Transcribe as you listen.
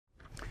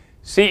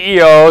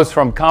CEOs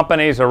from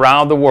companies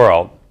around the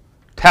world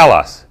tell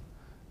us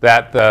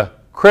that the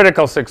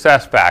critical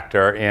success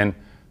factor in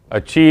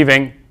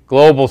achieving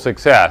global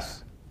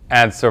success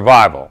and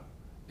survival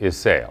is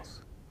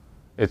sales.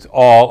 It's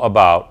all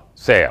about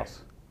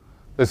sales.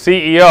 The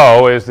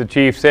CEO is the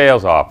chief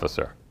sales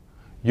officer.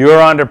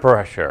 You're under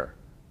pressure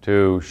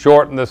to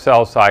shorten the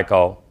sales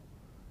cycle,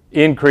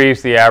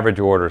 increase the average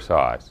order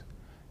size,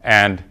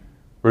 and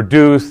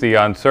reduce the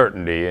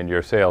uncertainty in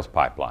your sales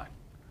pipeline.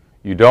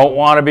 You don't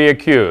want to be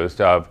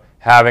accused of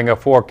having a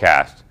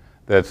forecast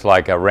that's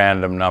like a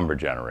random number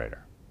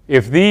generator.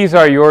 If these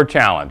are your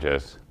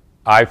challenges,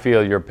 I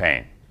feel your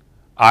pain.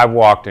 I've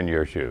walked in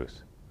your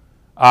shoes.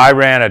 I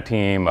ran a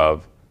team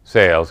of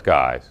sales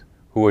guys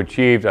who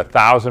achieved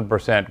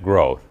 1,000%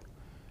 growth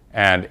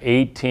and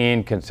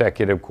 18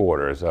 consecutive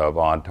quarters of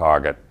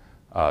on-target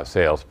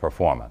sales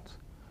performance.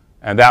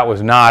 And that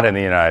was not in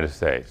the United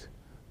States.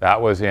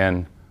 That was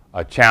in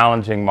a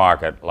challenging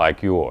market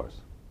like yours.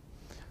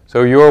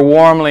 So you're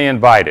warmly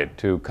invited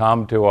to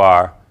come to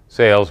our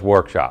sales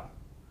workshop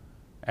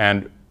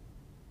and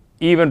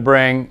even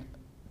bring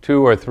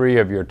 2 or 3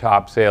 of your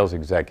top sales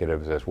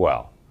executives as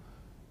well.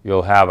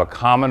 You'll have a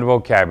common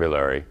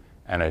vocabulary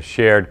and a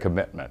shared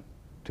commitment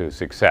to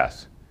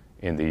success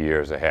in the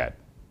years ahead.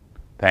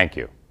 Thank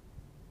you.